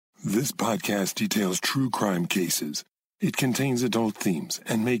This podcast details true crime cases. It contains adult themes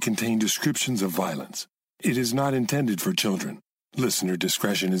and may contain descriptions of violence. It is not intended for children. Listener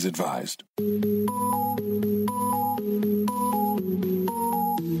discretion is advised.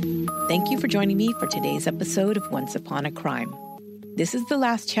 Thank you for joining me for today's episode of Once Upon a Crime. This is the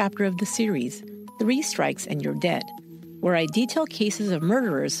last chapter of the series, 3 Strikes and You're Dead, where I detail cases of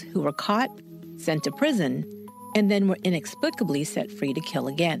murderers who were caught, sent to prison, and then were inexplicably set free to kill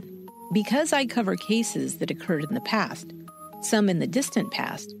again. Because I cover cases that occurred in the past, some in the distant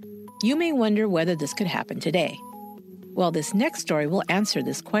past, you may wonder whether this could happen today. Well, this next story will answer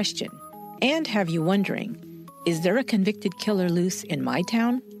this question and have you wondering, is there a convicted killer loose in my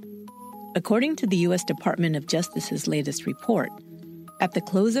town? According to the U.S. Department of Justice's latest report, at the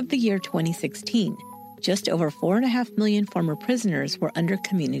close of the year 2016, just over 4.5 million former prisoners were under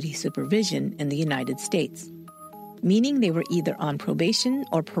community supervision in the United States, meaning they were either on probation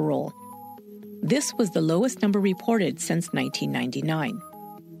or parole. This was the lowest number reported since 1999.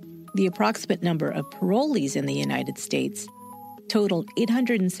 The approximate number of parolees in the United States totaled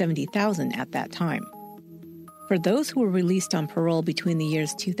 870,000 at that time. For those who were released on parole between the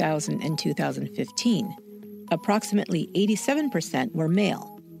years 2000 and 2015, approximately 87% were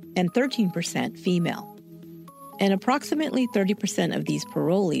male and 13% female. And approximately 30% of these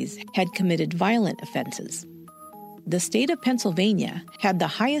parolees had committed violent offenses. The state of Pennsylvania had the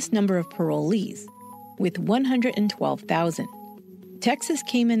highest number of parolees, with 112,000. Texas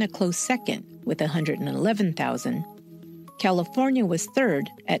came in a close second, with 111,000. California was third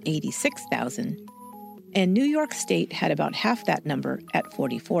at 86,000. And New York State had about half that number at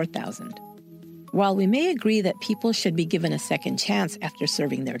 44,000. While we may agree that people should be given a second chance after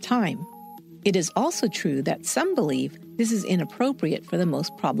serving their time, it is also true that some believe this is inappropriate for the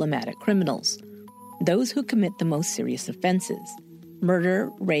most problematic criminals, those who commit the most serious offenses,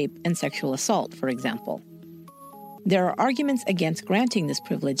 murder, rape, and sexual assault, for example. There are arguments against granting this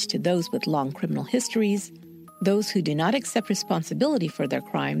privilege to those with long criminal histories, those who do not accept responsibility for their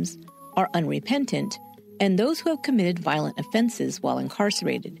crimes, are unrepentant, and those who have committed violent offenses while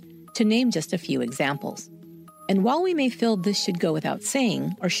incarcerated, to name just a few examples. And while we may feel this should go without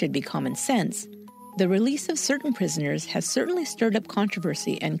saying or should be common sense, the release of certain prisoners has certainly stirred up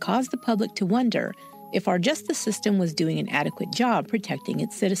controversy and caused the public to wonder if our justice system was doing an adequate job protecting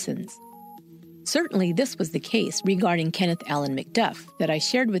its citizens. Certainly, this was the case regarding Kenneth Allen McDuff that I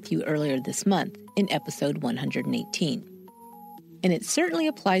shared with you earlier this month in episode 118. And it certainly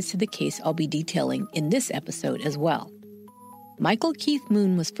applies to the case I'll be detailing in this episode as well. Michael Keith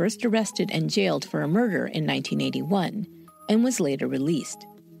Moon was first arrested and jailed for a murder in 1981 and was later released.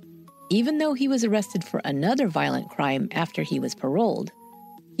 Even though he was arrested for another violent crime after he was paroled,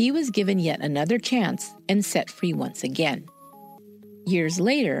 he was given yet another chance and set free once again. Years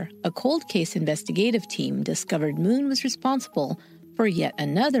later, a cold case investigative team discovered Moon was responsible for yet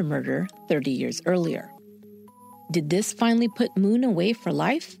another murder 30 years earlier. Did this finally put Moon away for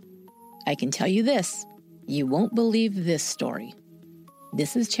life? I can tell you this, you won't believe this story.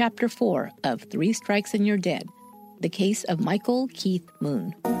 This is Chapter 4 of 3 Strikes and You're Dead, the case of Michael Keith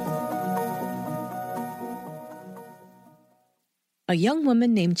Moon. A young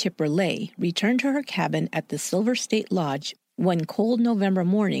woman named Chipper Lay returned to her cabin at the Silver State Lodge one cold November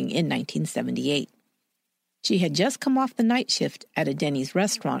morning in 1978. She had just come off the night shift at a Denny's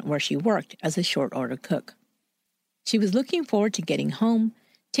restaurant where she worked as a short-order cook. She was looking forward to getting home,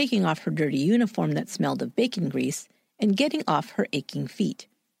 taking off her dirty uniform that smelled of bacon grease, and getting off her aching feet.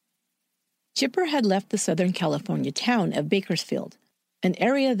 Chipper had left the Southern California town of Bakersfield, an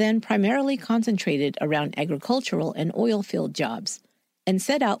area then primarily concentrated around agricultural and oil field jobs, and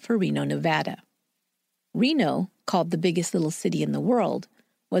set out for Reno, Nevada. Reno, called the biggest little city in the world,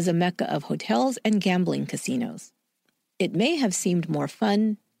 was a mecca of hotels and gambling casinos. It may have seemed more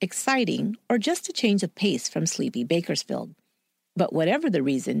fun, exciting, or just a change of pace from sleepy Bakersfield. But whatever the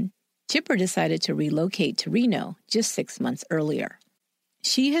reason, Chipper decided to relocate to Reno just 6 months earlier.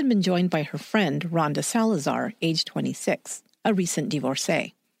 She had been joined by her friend, Rhonda Salazar, age 26, a recent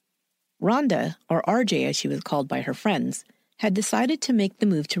divorcee. Rhonda, or RJ as she was called by her friends, had decided to make the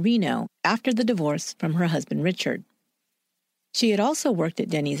move to Reno after the divorce from her husband Richard. She had also worked at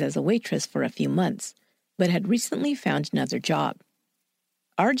Denny's as a waitress for a few months, but had recently found another job.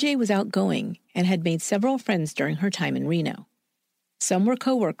 RJ was outgoing and had made several friends during her time in Reno. Some were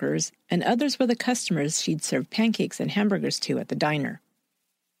co-workers, and others were the customers she'd served pancakes and hamburgers to at the diner.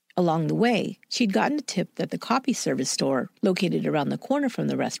 Along the way, she'd gotten a tip that the coffee service store, located around the corner from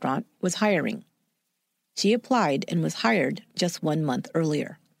the restaurant, was hiring. She applied and was hired just 1 month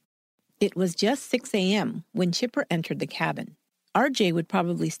earlier. It was just 6 a.m. when Chipper entered the cabin. RJ would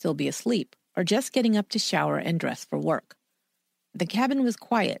probably still be asleep or just getting up to shower and dress for work. The cabin was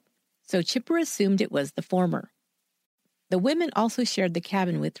quiet, so Chipper assumed it was the former. The women also shared the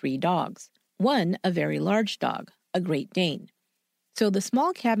cabin with 3 dogs, one a very large dog, a Great Dane, so the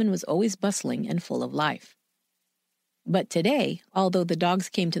small cabin was always bustling and full of life. But today, although the dogs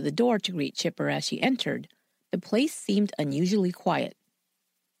came to the door to greet Chipper as she entered, the place seemed unusually quiet.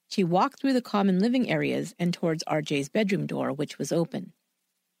 She walked through the common living areas and towards RJ's bedroom door, which was open.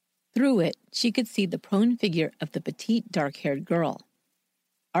 Through it, she could see the prone figure of the petite, dark-haired girl.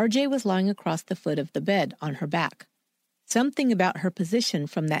 RJ was lying across the foot of the bed on her back. Something about her position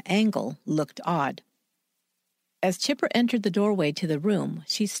from that angle looked odd. As Chipper entered the doorway to the room,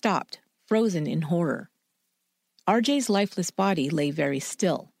 she stopped, frozen in horror. RJ's lifeless body lay very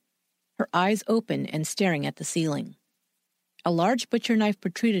still, her eyes open and staring at the ceiling. A large butcher knife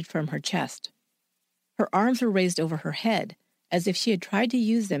protruded from her chest. Her arms were raised over her head, as if she had tried to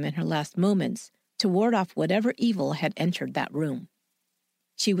use them in her last moments to ward off whatever evil had entered that room.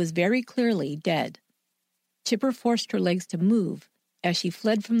 She was very clearly dead. Chipper forced her legs to move as she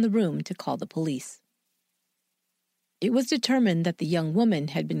fled from the room to call the police. It was determined that the young woman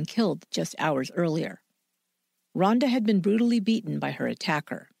had been killed just hours earlier. Rhonda had been brutally beaten by her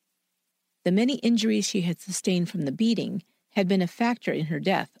attacker. The many injuries she had sustained from the beating had been a factor in her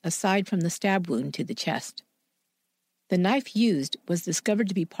death aside from the stab wound to the chest. The knife used was discovered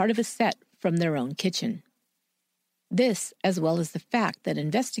to be part of a set from their own kitchen. This, as well as the fact that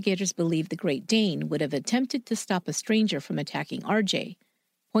investigators believed the Great Dane would have attempted to stop a stranger from attacking RJ,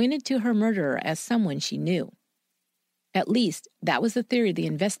 pointed to her murderer as someone she knew. At least, that was the theory the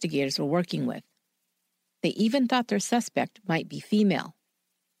investigators were working with. They even thought their suspect might be female.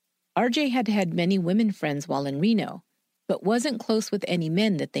 RJ had had many women friends while in Reno, but wasn't close with any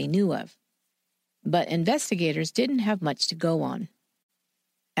men that they knew of. But investigators didn't have much to go on.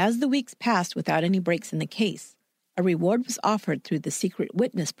 As the weeks passed without any breaks in the case, a reward was offered through the Secret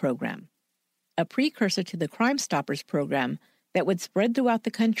Witness Program, a precursor to the Crime Stoppers program that would spread throughout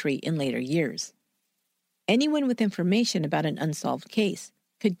the country in later years. Anyone with information about an unsolved case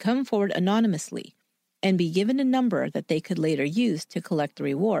could come forward anonymously and be given a number that they could later use to collect the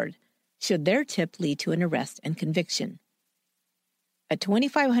reward, should their tip lead to an arrest and conviction. A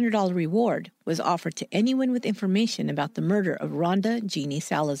 $2,500 reward was offered to anyone with information about the murder of Rhonda Jeannie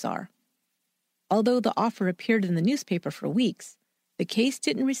Salazar. Although the offer appeared in the newspaper for weeks, the case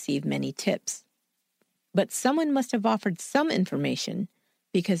didn't receive many tips. But someone must have offered some information,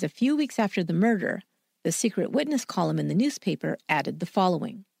 because a few weeks after the murder, the Secret Witness column in the newspaper added the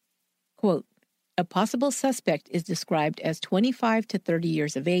following, quote, "A possible suspect is described as 25 to 30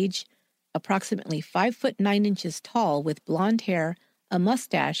 years of age, approximately 5 foot 9 inches tall with blonde hair, a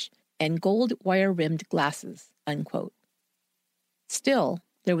mustache, and gold wire-rimmed glasses," unquote. Still,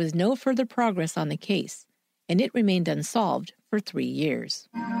 there was no further progress on the case, and it remained unsolved for 3 years.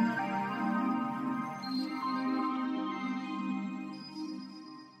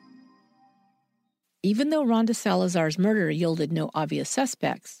 Even though Rhonda Salazar's murder yielded no obvious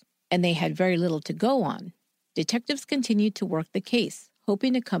suspects, and they had very little to go on, detectives continued to work the case,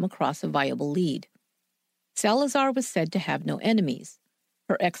 hoping to come across a viable lead. Salazar was said to have no enemies.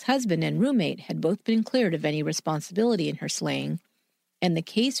 Her ex-husband and roommate had both been cleared of any responsibility in her slaying, and the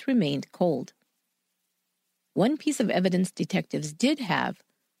case remained cold. One piece of evidence detectives did have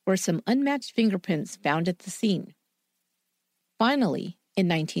were some unmatched fingerprints found at the scene. Finally, in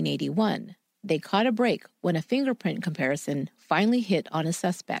 1981, they caught a break when a fingerprint comparison finally hit on a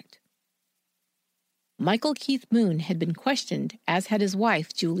suspect. Michael Keith Moon had been questioned, as had his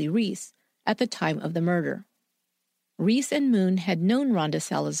wife, Julie Reese, at the time of the murder. Reese and Moon had known Rhonda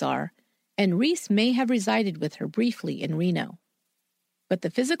Salazar, and Reese may have resided with her briefly in Reno. But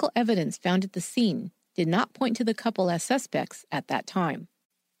the physical evidence found at the scene did not point to the couple as suspects at that time.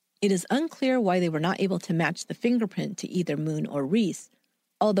 It is unclear why they were not able to match the fingerprint to either Moon or Reese,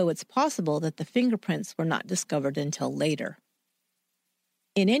 although it's possible that the fingerprints were not discovered until later.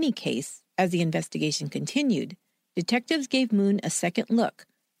 In any case, as the investigation continued, detectives gave Moon a second look,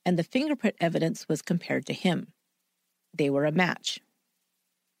 and the fingerprint evidence was compared to him. They were a match.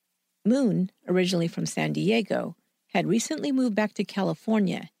 Moon, originally from San Diego, had recently moved back to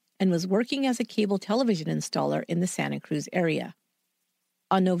California and was working as a cable television installer in the Santa Cruz area.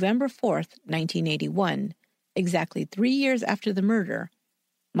 On November 4, 1981, exactly 3 years after the murder,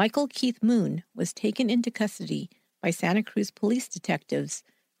 Michael Keith Moon was taken into custody by Santa Cruz police detectives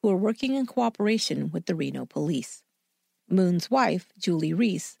who were working in cooperation with the Reno police. Moon's wife, Julie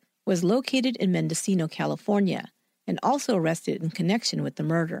Reese, was located in Mendocino, California, and also arrested in connection with the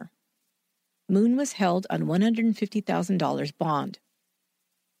murder. Moon was held on $150,000 bond.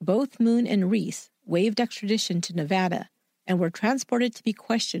 Both Moon and Reese waived extradition to Nevada and were transported to be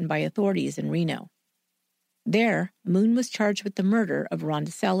questioned by authorities in Reno. There, Moon was charged with the murder of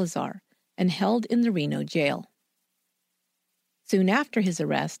Rhonda Salazar and held in the Reno jail. Soon after his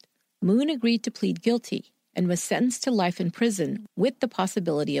arrest, Moon agreed to plead guilty and was sentenced to life in prison with the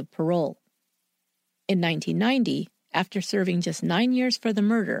possibility of parole. In 1990, after serving just 9 years for the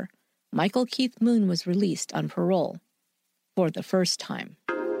murder, Michael Keith Moon was released on parole for the first time.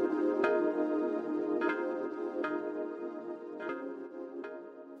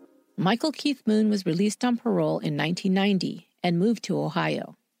 Michael Keith Moon was released on parole in 1990 and moved to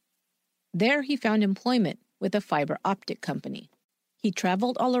Ohio. There he found employment with a fiber optic company. He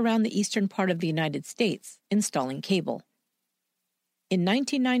traveled all around the eastern part of the United States, installing cable. In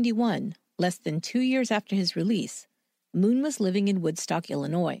 1991, less than 2 years after his release, Moon was living in Woodstock,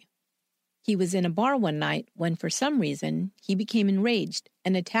 Illinois. He was in a bar one night when, for some reason, he became enraged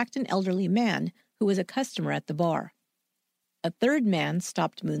and attacked an elderly man who was a customer at the bar. A third man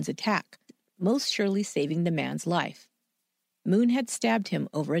stopped Moon's attack, most surely saving the man's life. Moon had stabbed him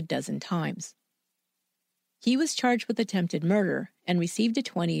over a dozen times. He was charged with attempted murder and received a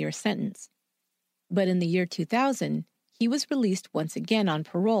 20-year sentence. But in the year 2000, he was released once again on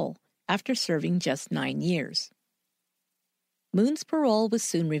parole after serving just 9 years. Moon's parole was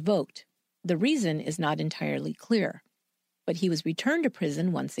soon revoked. The reason is not entirely clear, but he was returned to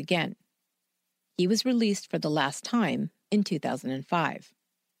prison once again. He was released for the last time in 2005.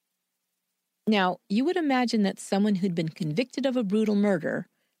 Now, you would imagine that someone who'd been convicted of a brutal murder,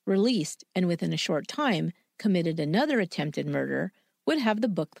 released, and within a short time committed another attempted murder would have the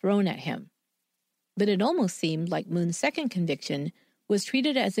book thrown at him. But it almost seemed like Moon's second conviction was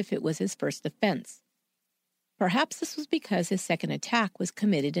treated as if it was his first offense. Perhaps this was because his second attack was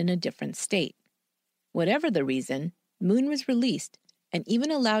committed in a different state. Whatever the reason, Moon was released and even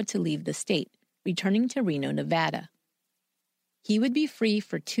allowed to leave the state, returning to Reno, Nevada. He would be free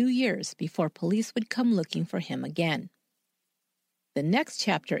for 2 years before police would come looking for him again. The next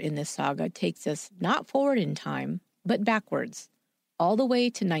chapter in this saga takes us not forward in time, but backwards, all the way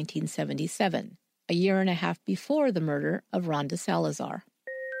to 1977, a year and a half before the murder of Rhonda Salazar.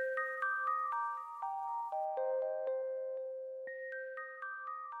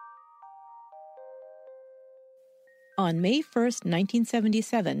 On May 1,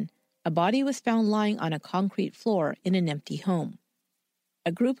 1977, a body was found lying on a concrete floor in an empty home.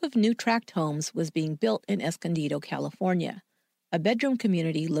 A group of new tract homes was being built in Escondido, California, a bedroom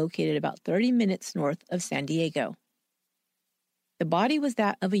community located about 30 minutes north of San Diego. The body was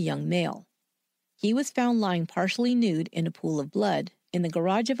that of a young male. He was found lying partially nude in a pool of blood in the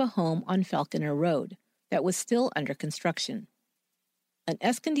garage of a home on Falconer Road that was still under construction. An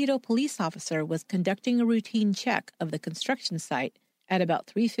Escondido police officer was conducting a routine check of the construction site at about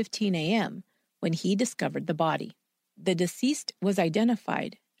 3:15 a.m. when he discovered the body. The deceased was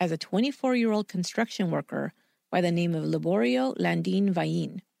identified as a 24-year-old construction worker by the name of Liborio Landin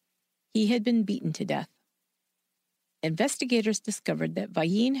Vayin. He had been beaten to death. Investigators discovered that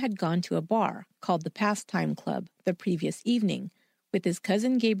Vayin had gone to a bar called the Pastime Club the previous evening with his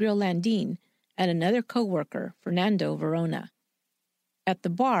cousin Gabriel Landin and another co-worker, Fernando Verona. At the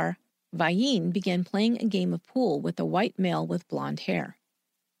bar, Vayin began playing a game of pool with a white male with blonde hair.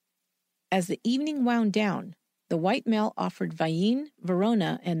 As the evening wound down, the white male offered Vayin,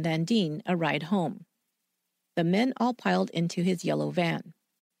 Verona, and Landin a ride home. The men all piled into his yellow van.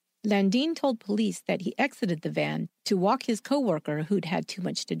 Landin told police that he exited the van to walk his co-worker who'd had too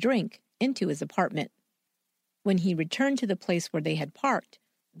much to drink into his apartment. When he returned to the place where they had parked,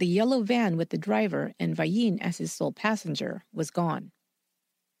 the yellow van with the driver and Vayin as his sole passenger was gone.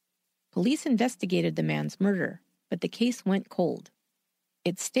 Police investigated the man's murder, but the case went cold.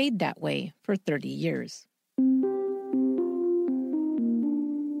 It stayed that way for 30 years.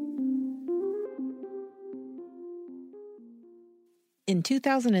 In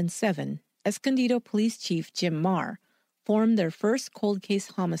 2007, Escondido Police Chief Jim Marr formed their first cold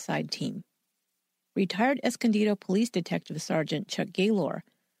case homicide team. Retired Escondido Police Detective Sergeant Chuck Gaylor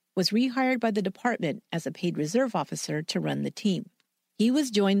was rehired by the department as a paid reserve officer to run the team. He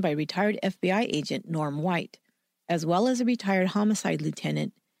was joined by retired FBI agent Norm White, as well as a retired homicide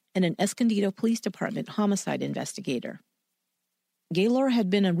lieutenant and an Escondido Police Department homicide investigator. Gaylor had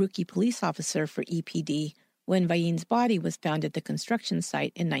been a rookie police officer for EPD when Vayin's body was found at the construction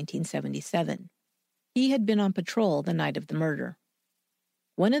site in 1977. He had been on patrol the night of the murder.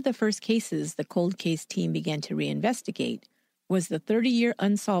 One of the first cases the cold case team began to reinvestigate was the 30-year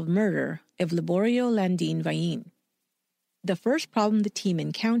unsolved murder of Liborio Landin Vayin. The first problem the team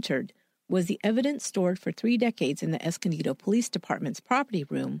encountered was the evidence stored for 3 decades in the Escondido Police Department's property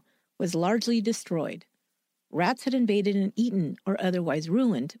room was largely destroyed. Rats had invaded and eaten or otherwise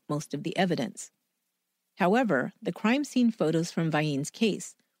ruined most of the evidence. However, the crime scene photos from Vaillin's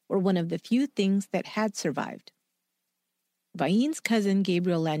case were one of the few things that had survived. Vaillin's cousin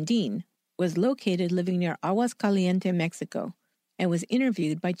Gabriel Landin was located living near Aguascalientes, Mexico, and was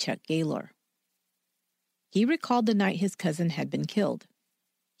interviewed by Chuck Gaylor. He recalled the night his cousin had been killed.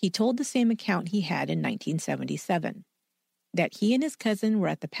 He told the same account he had in 1977, that he and his cousin were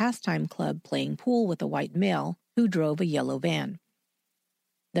at the pastime club playing pool with a white male who drove a yellow van.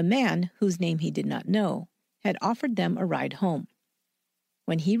 The man, whose name he did not know, had offered them a ride home.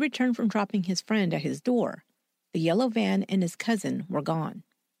 When he returned from dropping his friend at his door, the yellow van and his cousin were gone.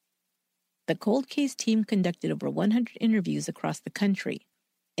 The cold case team conducted over 100 interviews across the country,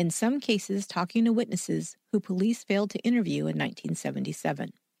 in some cases talking to witnesses who police failed to interview in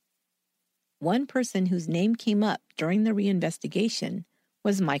 1977. One person whose name came up during the reinvestigation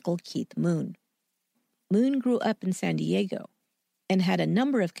was Michael Keith Moon. Moon grew up in San Diego and had a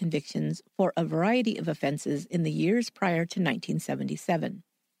number of convictions for a variety of offenses in the years prior to 1977.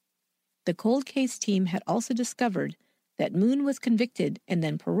 The cold case team had also discovered that Moon was convicted and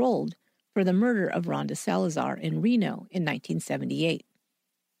then paroled for the murder of Rhonda Salazar in Reno in 1978.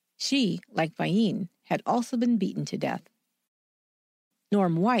 She, like Vaillin, had also been beaten to death.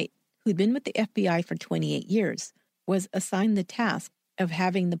 Norm White, who'd been with the FBI for 28 years, was assigned the task of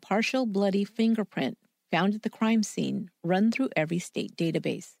having the partial bloody fingerprint found at the crime scene run through every state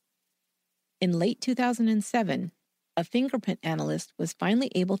database. In late 2007, a fingerprint analyst was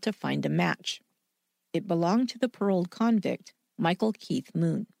finally able to find a match. It belonged to the paroled convict, Michael Keith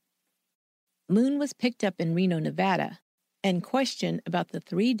Moon. Moon was picked up in Reno, Nevada, and questioned about the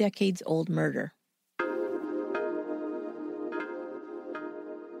 3 decades-old murder.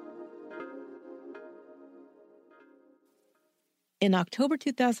 In October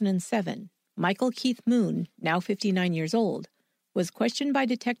 2007, Michael Keith Moon, now 59 years old, was questioned by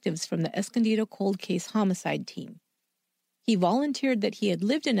detectives from the Escondido Cold Case Homicide Team. He volunteered that he had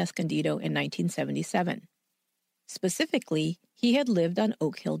lived in Escondido in 1977. Specifically, he had lived on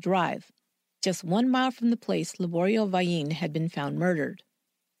Oak Hill Drive, just 1 mile from the place Liborio Vaillin had been found murdered.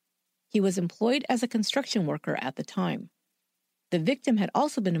 He was employed as a construction worker at the time. The victim had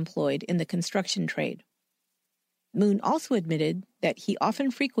also been employed in the construction trade. Moon also admitted that he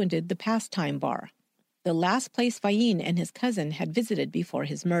often frequented the Pastime Bar, the last place Vaillin and his cousin had visited before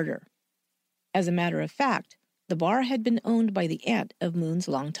his murder. As a matter of fact, the bar had been owned by the aunt of Moon's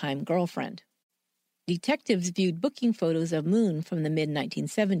longtime girlfriend. Detectives viewed booking photos of Moon from the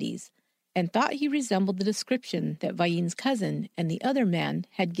mid-1970s and thought he resembled the description that Vaillin's cousin and the other man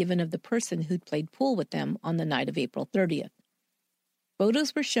had given of the person who'd played pool with them on the night of April 30th.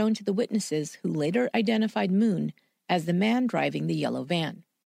 Photos were shown to the witnesses who later identified Moon as the man driving the yellow van.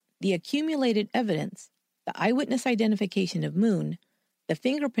 The accumulated evidence, the eyewitness identification of Moon, the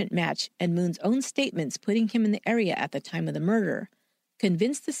fingerprint match, and Moon's own statements putting him in the area at the time of the murder,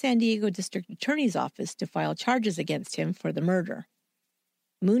 convinced the San Diego District Attorney's Office to file charges against him for the murder.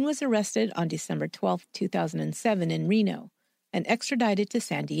 Moon was arrested on December 12, 2007 in Reno and extradited to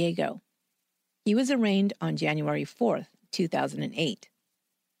San Diego. He was arraigned on January 4, 2008.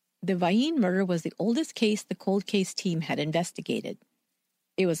 The Vaillin murder was the oldest case the cold case team had investigated.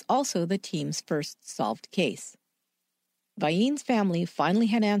 It was also the team's first solved case. Vaillin's family finally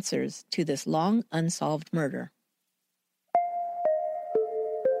had answers to this long unsolved murder.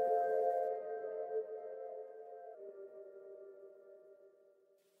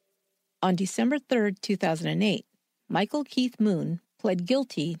 On December 3, 2008, Michael Keith Moon pled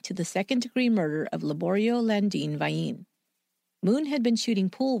guilty to the second-degree murder of Liborio Landin Vaillin. Moon had been shooting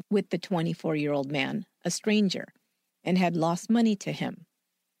pool with the 24-year-old man, a stranger, and had lost money to him.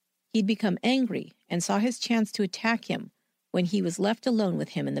 He'd become angry and saw his chance to attack him when he was left alone with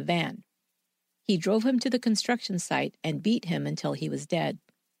him in the van. He drove him to the construction site and beat him until he was dead.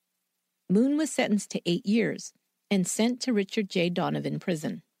 Moon was sentenced to 8 years and sent to Richard J. Donovan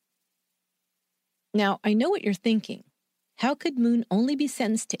Prison. Now, I know what you're thinking. How could Moon only be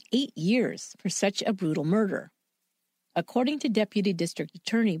sentenced to 8 years for such a brutal murder? According to Deputy District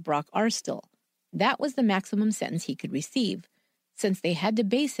Attorney Brock Arstill, that was the maximum sentence he could receive, since they had to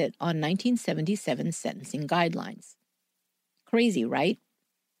base it on 1977 sentencing guidelines. Crazy, right?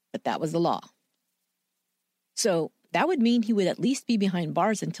 But that was the law. So that would mean he would at least be behind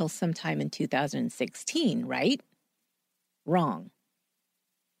bars until sometime in 2016, right? Wrong.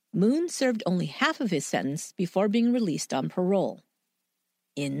 Moon served only half of his sentence before being released on parole.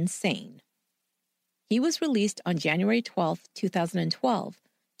 Insane. He was released on January 12, 2012,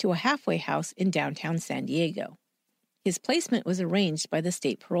 to a halfway house in downtown San Diego. His placement was arranged by the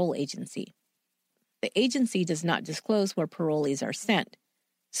state parole agency. The agency does not disclose where parolees are sent,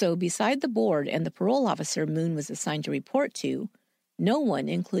 so beside the board and the parole officer Moon was assigned to report to, no one,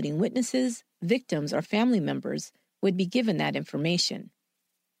 including witnesses, victims, or family members, would be given that information.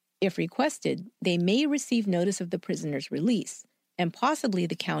 If requested, they may receive notice of the prisoner's release, and possibly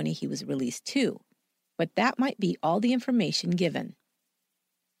the county he was released to, but that might be all the information given.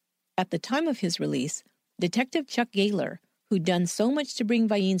 At the time of his release, Detective Chuck Gaylor, who'd done so much to bring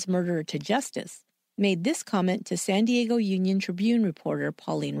Vaillin's murderer to justice, made this comment to San Diego Union Tribune reporter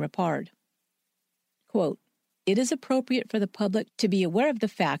Pauline Ripard. Quote, "It is appropriate for the public to be aware of the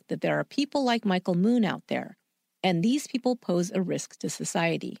fact that there are people like Michael Moon out there, and these people pose a risk to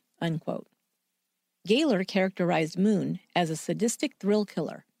society," unquote. Gaylor characterized Moon as a sadistic thrill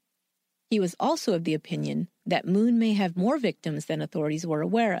killer. He was also of the opinion that Moon may have more victims than authorities were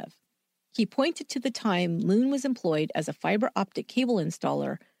aware of. He pointed to the time Moon was employed as a fiber optic cable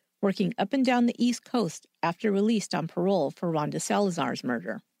installer working up and down the East Coast after released on parole for Rhonda Salazar's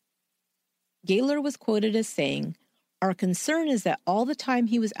murder. Gaylor was quoted as saying, "Our concern is that all the time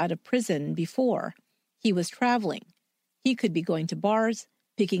he was out of prison before, he was traveling. He could be going to bars,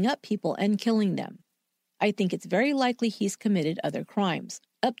 picking up people and killing them. I think it's very likely he's committed other crimes,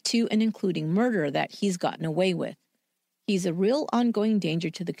 up to and including murder that he's gotten away with. He's a real ongoing danger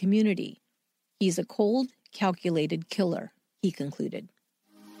to the community. He's a cold, calculated killer," he concluded.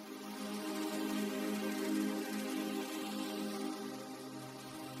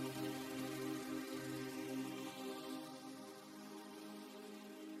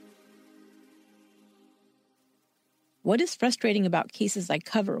 What is frustrating about cases I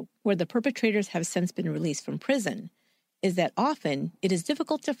cover where the perpetrators have since been released from prison is that often it is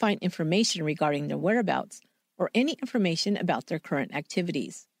difficult to find information regarding their whereabouts or any information about their current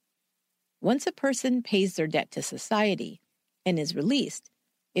activities. Once a person pays their debt to society and is released,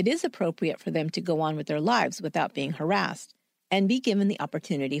 it is appropriate for them to go on with their lives without being harassed and be given the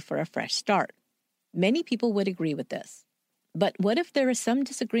opportunity for a fresh start. Many people would agree with this. But what if there is some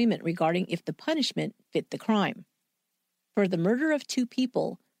disagreement regarding if the punishment fit the crime? For the murder of 2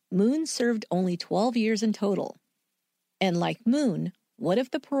 people, Moon served only 12 years in total. And like Moon, what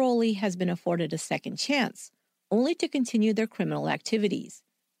if the parolee has been afforded a second chance, only to continue their criminal activities,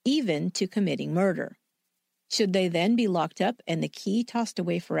 even to committing murder? Should they then be locked up and the key tossed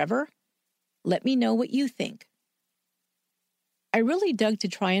away forever? Let me know what you think. I really dug to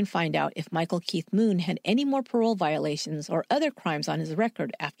try and find out if Michael Keith Moon had any more parole violations or other crimes on his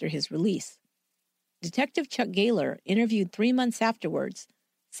record after his release. Detective Chuck Gaylor, interviewed 3 months afterwards,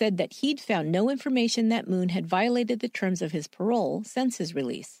 said that he'd found no information that Moon had violated the terms of his parole since his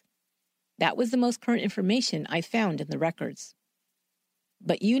release. That was the most current information I found in the records.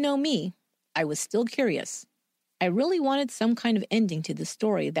 But you know me, I was still curious. I really wanted some kind of ending to the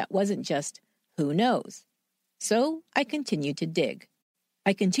story that wasn't just, who knows? So I continued to dig.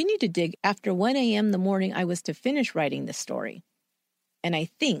 I continued to dig after 1 a.m. the morning I was to finish writing this story. And I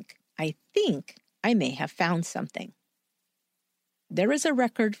think I may have found something. There is a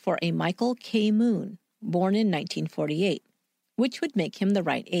record for a Michael K. Moon, born in 1948, which would make him the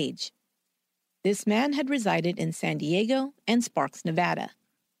right age. This man had resided in San Diego and Sparks, Nevada,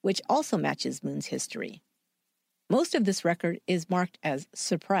 which also matches Moon's history. Most of this record is marked as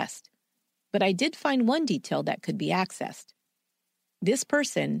suppressed, but I did find one detail that could be accessed. This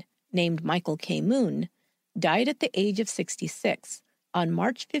person, named Michael K. Moon, died at the age of 66 on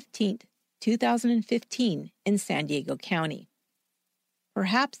March 15th, 2015 in San Diego County.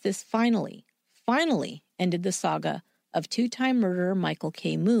 Perhaps this finally ended the saga of 2-time murderer Michael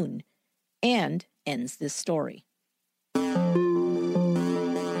K. Moon and ends this story.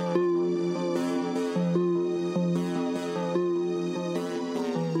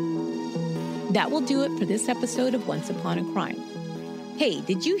 That will do it for this episode of Once Upon a Crime. Hey,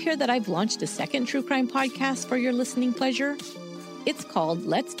 did you hear that I've launched a second true crime podcast for your listening pleasure? It's called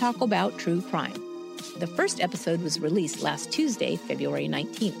Let's Talk About True Crime. The first episode was released last Tuesday, February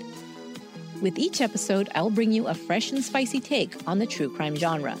 19th. With each episode, I'll bring you a fresh and spicy take on the true crime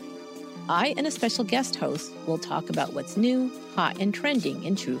genre. I and a special guest host will talk about what's new, hot, and trending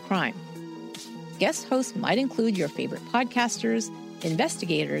in true crime. Guest hosts might include your favorite podcasters,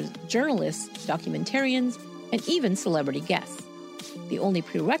 investigators, journalists, documentarians, and even celebrity guests. The only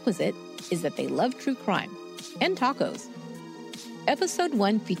prerequisite is that they love true crime and tacos. Episode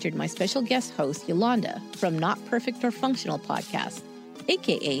 1 featured my special guest host, Yolanda, from Not Perfect or Functional podcast,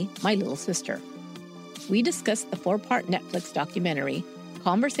 aka my little sister. We discussed the 4-part Netflix documentary,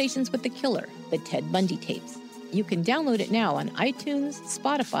 Conversations with the Killer, the Ted Bundy tapes, You can download it now on iTunes,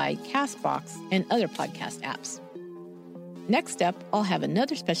 Spotify, CastBox, and other podcast apps. Next up, I'll have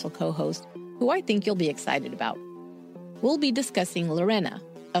another special co-host who I think you'll be excited about. We'll be discussing Lorena,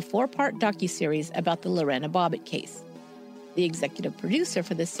 a 4-part docuseries about the Lorena Bobbitt case. The executive producer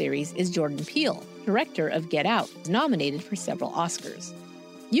for this series is Jordan Peele, director of Get Out, nominated for several Oscars.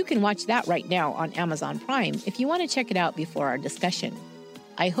 You can watch that right now on Amazon Prime if you want to check it out before our discussion.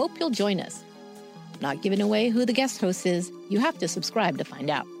 I hope you'll join us. Not giving away who the guest host is, you have to subscribe to find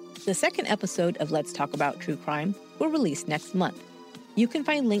out. The second episode of Let's Talk About True Crime will release next month. You can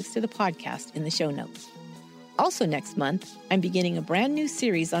find links to the podcast in the show notes. Also next month, I'm beginning a brand new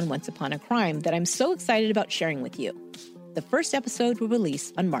series on Once Upon a Crime that I'm so excited about sharing with you. The first episode will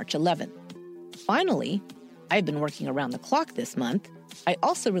release on March 11th. Finally, I've been working around the clock this month. I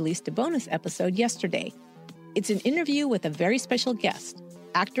also released a bonus episode yesterday. It's an interview with a very special guest,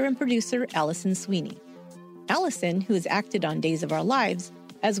 actor and producer Alison Sweeney. Alison, who has acted on Days of Our Lives,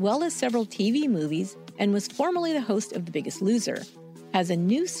 as well as several TV movies, and was formerly the host of The Biggest Loser, has a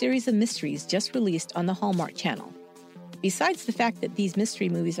new series of mysteries just released on the Hallmark Channel. Besides the fact that these mystery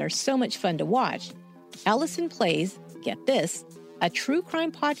movies are so much fun to watch, Alison plays, get this, a true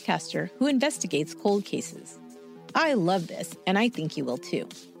crime podcaster who investigates cold cases. I love this, and I think you will too.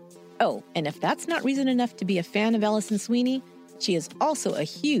 Oh, and if that's not reason enough to be a fan of Alison Sweeney, she is also a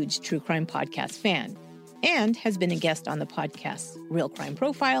huge true crime podcast fan and has been a guest on the podcasts Real Crime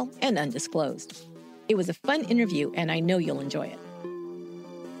Profile and Undisclosed. It was a fun interview, and I know you'll enjoy it.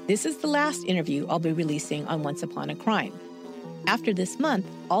 This is the last interview I'll be releasing on Once Upon a Crime. After this month,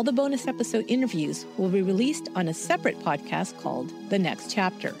 all the bonus episode interviews will be released on a separate podcast called The Next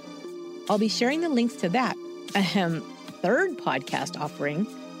Chapter. I'll be sharing the links to that, third podcast offering,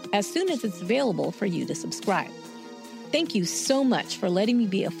 as soon as it's available for you to subscribe. Thank you so much for letting me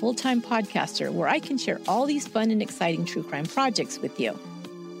be a full-time podcaster where I can share all these fun and exciting true crime projects with you.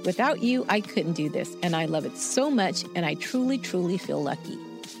 Without you, I couldn't do this, and I love it so much, and I truly, truly feel lucky.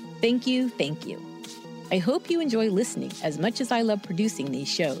 Thank you, thank you. I hope you enjoy listening as much as I love producing these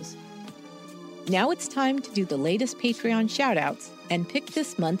shows. Now it's time to do the latest Patreon shoutouts and pick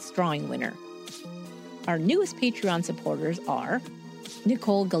this month's drawing winner. Our newest Patreon supporters are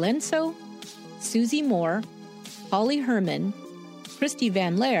Nicole Galenso, Susie Moore, Holly Herman, Christy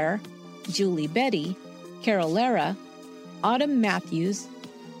Van Laer, Julie Betty, Carol Lara, Autumn Matthews,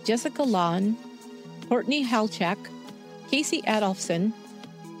 Jessica Lawn, Courtney Halchak, Casey Adolphson,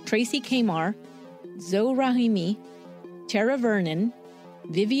 Tracy Kamar, Zoe Rahimi, Tara Vernon,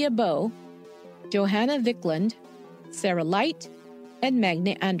 Vivia Bowe, Johanna Vickland, Sarah Light, and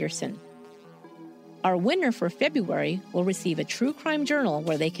Magna Anderson. Our winner for February will receive a true crime journal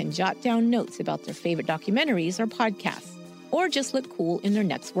where they can jot down notes about their favorite documentaries or podcasts, or just look cool in their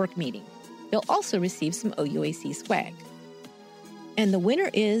next work meeting. They'll also receive some OUAC swag. And the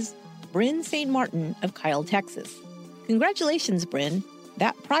winner is Bryn St. Martin of Kyle, Texas. Congratulations, Bryn.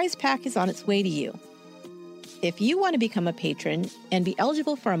 That prize pack is on its way to you. If you want to become a patron and be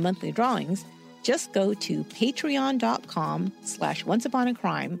eligible for our monthly drawings, just go to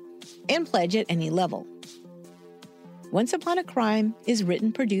patreon.com/onceuponacrime and pledge at any level. Once Upon a Crime is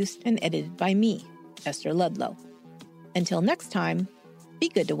written, produced, and edited by me, Esther Ludlow. Until next time, be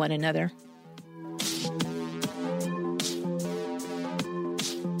good to one another.